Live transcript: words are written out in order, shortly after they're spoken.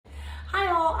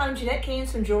I'm Jeanette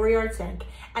Keynes from Jewelry Arts Inc.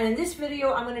 And in this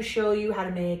video, I'm going to show you how to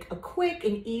make a quick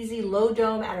and easy low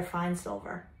dome out of fine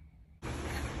silver.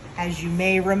 As you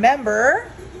may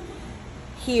remember,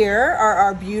 here are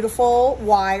our beautiful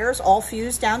wires all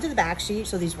fused down to the back sheet.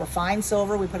 So these were fine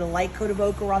silver. We put a light coat of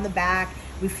ochre on the back.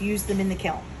 We fused them in the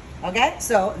kiln. Okay,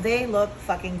 so they look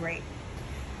fucking great.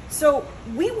 So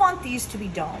we want these to be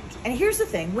domed. And here's the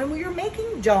thing, when we're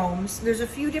making domes, there's a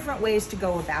few different ways to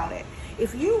go about it.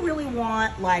 If you really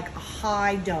want like a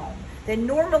high dome, then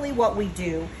normally what we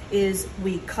do is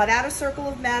we cut out a circle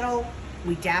of metal,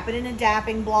 we dap it in a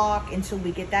dapping block until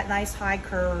we get that nice high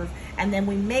curve, and then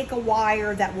we make a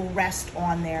wire that will rest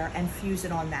on there and fuse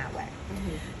it on that way.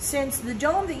 Since the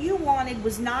dome that you wanted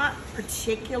was not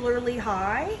particularly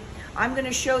high, I'm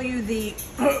gonna show you the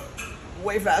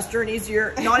way faster and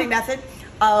easier, naughty method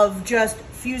of just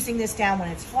fusing this down when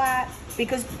it's flat,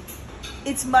 because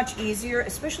it's much easier,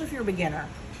 especially if you're a beginner,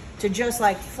 to just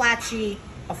like flat sheet,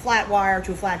 a flat wire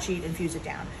to a flat sheet and fuse it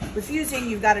down. With fusing,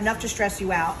 you've got enough to stress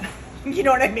you out, you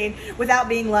know what I mean? Without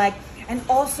being like, and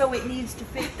also it needs to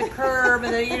fit the curve,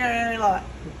 and then, you know,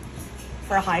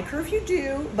 for a high curve you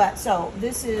do, but so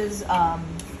this is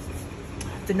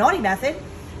the naughty method,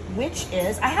 which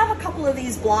is, I have a couple of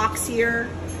these blocks here.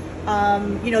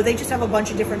 You know, they just have a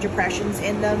bunch of different depressions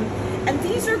in them. And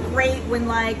these are great when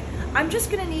like, I'm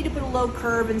just gonna need to put a low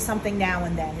curve in something now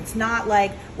and then. It's not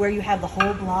like where you have the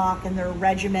whole block and they're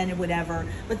regimented, whatever.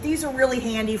 But these are really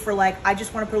handy for like, I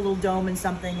just wanna put a little dome in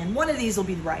something and one of these will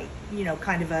be right, you know,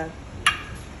 kind of a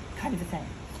thing.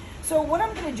 So what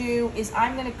I'm gonna do is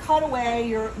I'm gonna cut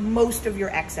away most of your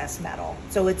excess metal.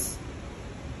 So it's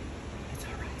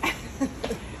all right.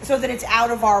 So that it's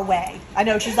out of our way. I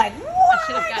know, she's like, what?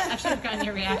 I should have gotten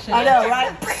your reaction. I know,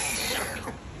 right?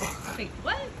 Wait,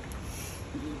 what?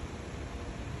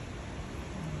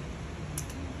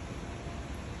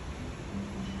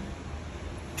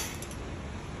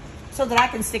 So that I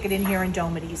can stick it in here and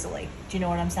dome it easily. Do you know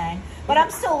what I'm saying? But I'm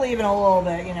still leaving a little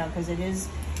bit, you know, because it is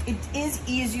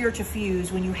easier to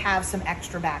fuse when you have some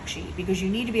extra back sheet, because you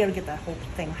need to be able to get the whole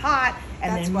thing hot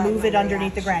and then move it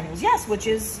underneath the granules. Yes, which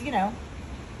is, you know,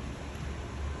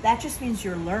 that just means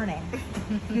you're learning.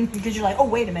 Because you're like, oh,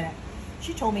 wait a minute.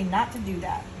 She told me not to do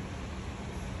that.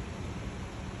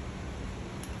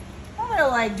 I'm gonna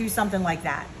like do something like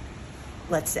that,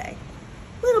 let's say.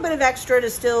 A little bit of extra to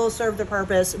still serve the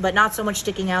purpose, but not so much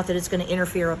sticking out that it's gonna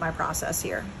interfere with my process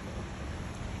here.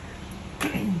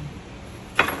 And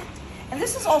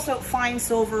this is also fine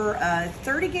silver,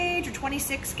 30 gauge or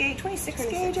 26 gauge, 26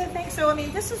 gauge, I think. So, I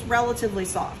mean, this is relatively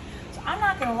soft. I'm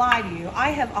not gonna lie to you, I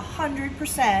have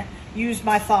 100% used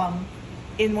my thumb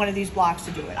in one of these blocks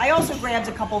to do it. I also grabbed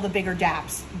a couple of the bigger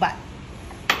daps, but.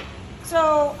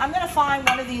 So I'm gonna find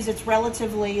one of these that's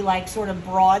relatively like sort of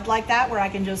broad like that, where I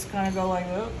can just kind of go like,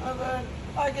 oh,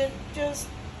 I can just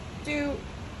do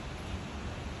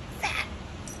that.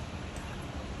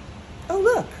 Oh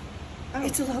look,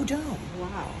 it's a low dome.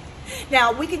 Wow.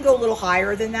 Now we can go a little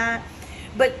higher than that,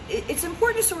 but it's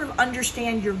important to sort of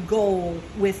understand your goal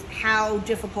with how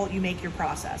difficult you make your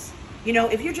process. You know,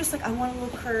 if you're just like, I want a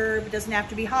little curve, it doesn't have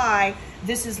to be high,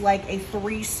 this is like a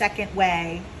 3-second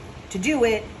way to do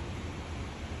it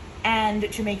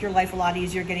and to make your life a lot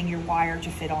easier getting your wire to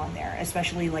fit on there,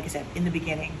 especially, like I said, in the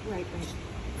beginning. Right.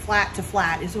 Flat to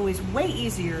flat is always way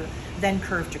easier than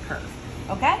curve to curve,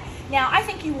 okay? Now, I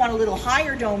think you want a little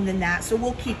higher dome than that, so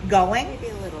we'll keep going. Maybe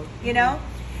a little. You know?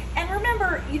 And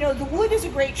remember, you know, the wood is a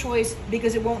great choice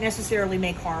because it won't necessarily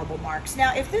make horrible marks.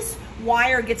 Now, if this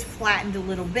wire gets flattened a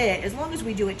little bit, as long as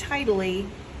we do it tidily,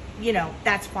 you know,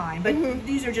 that's fine. But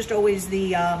these are just always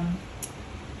the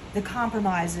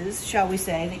compromises, shall we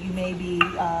say, that you may be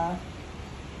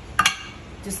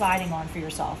deciding on for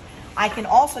yourself. I can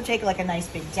also take like a nice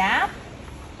big dap,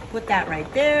 put that right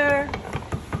there.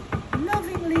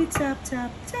 Lovingly tap,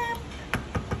 tap, tap.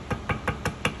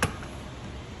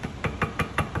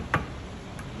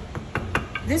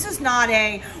 This is not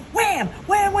a wham,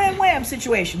 wham, wham, wham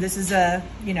situation. This is a,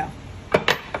 you know,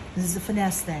 this is a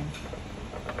finesse thing.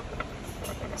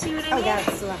 See what I mean? Oh,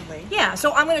 that's lovely. Yeah,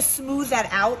 so I'm gonna smooth that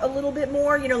out a little bit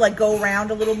more, you know, like go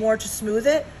around a little more to smooth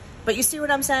it. But you see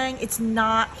what I'm saying? It's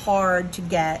not hard to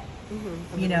get,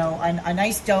 you know, a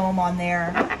nice dome on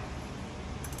there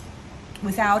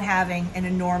without having an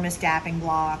enormous dapping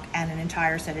block and an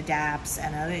entire set of daps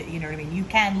and you know what I mean? You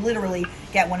can literally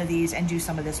get one of these and do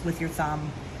some of this with your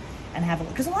thumb and have a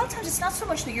look. Because a lot of times it's not so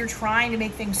much that you're trying to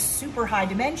make things super high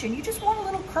dimension, you just want a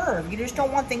little curve. You just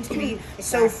don't want things to be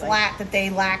so flat that they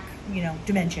lack, you know,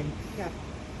 dimension. Yeah.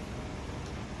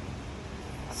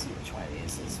 Let's see which one of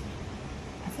these is.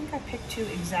 I think I picked two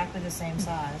exactly the same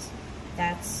size.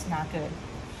 That's not good.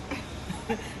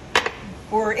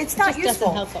 or it's not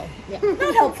useful. Helpful. Yeah.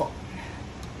 Not helpful.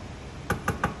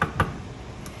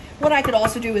 What I could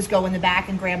also do is go in the back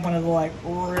and grab one of the like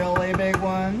really big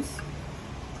ones.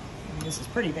 I mean, this is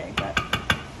pretty big, but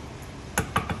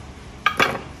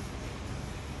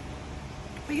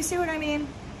you see what I mean?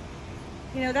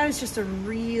 You know, that is just a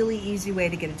really easy way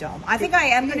to get a dome. I think I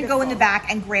am going to go in the back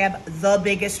and grab the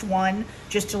biggest one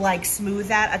just to like smooth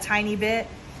that a tiny bit.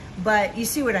 But you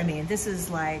see what I mean? This is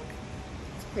like,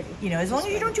 It's pretty. you know, as long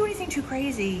as you don't do anything too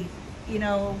crazy, you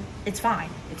know, it's fine.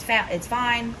 It's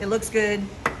fine. It looks good.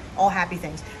 All happy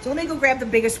things. So let me go grab the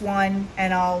biggest one,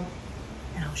 and I'll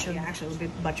show you. Actually, we'll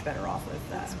be much better off with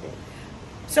that.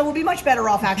 So we'll be much better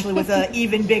off actually with an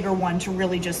even bigger one to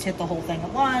really just hit the whole thing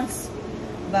at once.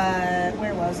 But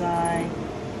where was I?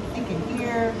 I think in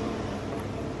here.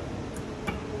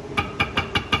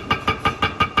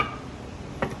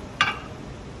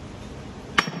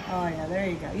 Oh yeah, there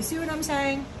you go. You see what I'm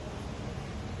saying?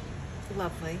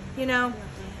 Lovely. You know?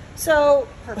 So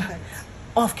Perfect.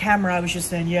 off camera, I was just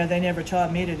saying, yeah, they never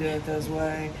taught me to do it this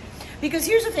way. Because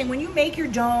here's the thing, when you make your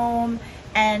dome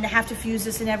and have to fuse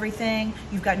this and everything,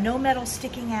 you've got no metal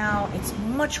sticking out. It's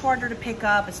much harder to pick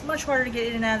up. It's much harder to get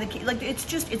in and out of the key. Like,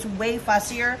 it's way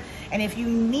fussier. And if you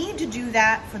need to do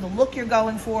that for the look you're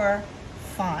going for,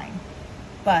 fine.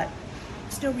 But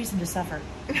there's no reason to suffer.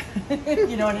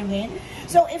 You know what I mean?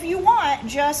 So if you want,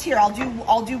 just here, I'll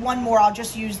do one more. I'll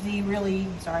just use the really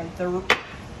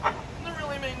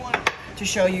main one to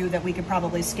show you that we could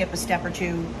probably skip a step or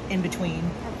two in between.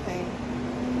 Okay.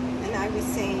 And I was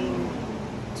saying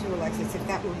to Alexis, if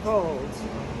that were gold,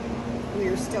 we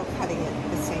are still cutting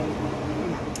it the same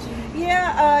amount.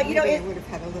 Yeah, you know, Maybe it would have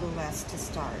had a little less to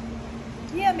start.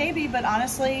 Yeah, maybe, but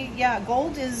honestly, yeah,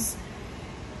 gold is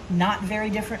not very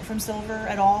different from silver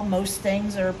at all. Most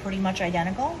things are pretty much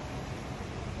identical.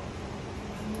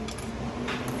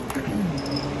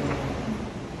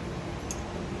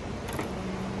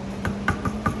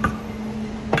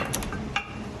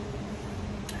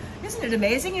 Isn't it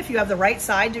amazing? If you have the right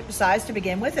size to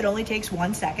begin with, it only takes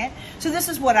 1 second. So this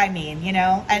is what I mean, you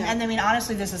know? And I mean,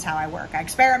 honestly, this is how I work. I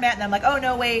experiment and I'm like, oh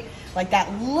no, wait, like that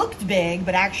looked big,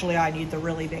 but actually I need the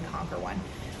really big honker one.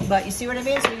 But you see what I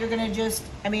mean? So you're gonna just,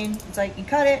 I mean, it's like you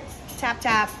cut it, tap,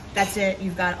 tap, that's it.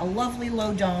 You've got a lovely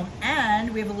low dome,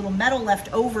 and we have a little metal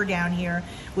left over down here,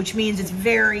 which means it's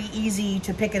very easy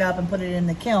to pick it up and put it in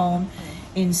the kiln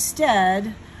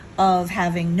instead of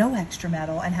having no extra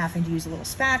metal and having to use a little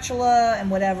spatula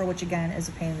and whatever, which again is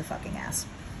a pain in the fucking ass.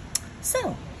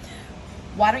 So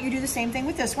why don't you do the same thing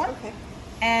with this one? Okay.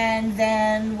 And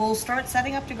then we'll start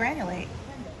setting up to granulate.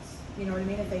 You know what I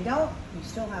mean? If they don't, you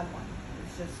still have one.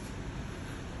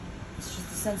 It's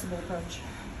just a sensible approach.